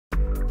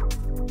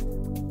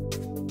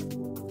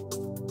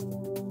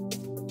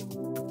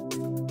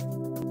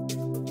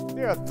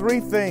There are three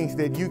things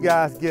that you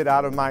guys get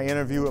out of my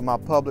interview with my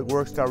Public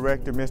Works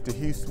Director, Mr.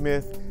 Hugh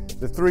Smith.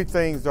 The three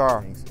things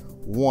are: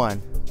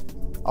 one,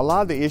 a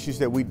lot of the issues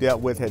that we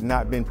dealt with had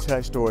not been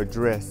touched or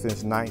addressed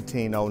since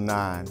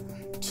 1909.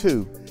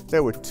 Two,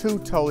 there were two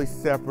totally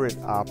separate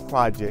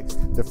projects.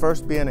 The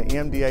first being an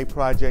MDA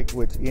project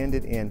which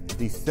ended in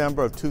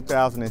December of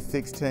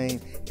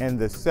 2016, and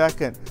the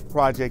second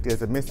project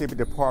is a Mississippi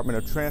Department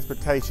of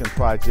Transportation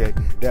project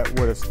that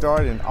would have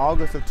started in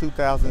August of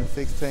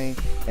 2016,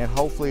 and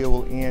hopefully it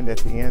will end at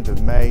the end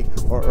of May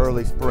or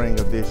early spring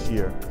of this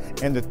year.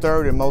 And the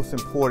third and most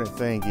important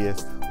thing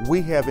is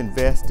we have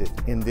invested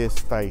in this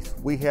space.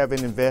 We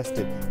haven't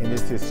invested in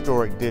this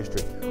historic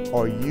district.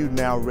 Are you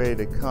now ready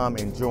to come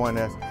and join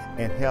us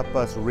and help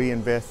us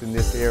reinvest in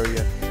this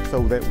area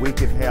so that we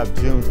can have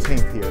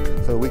Juneteenth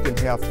here, so we can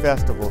have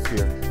festivals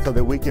here, so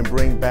that we can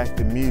bring back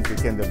the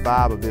music and the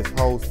vibe of this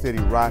whole city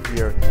right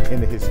here in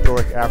the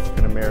historic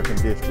African American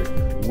district?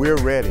 We're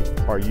ready.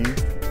 Are you?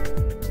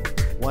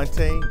 One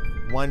team,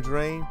 one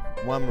dream,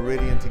 one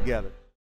Meridian together.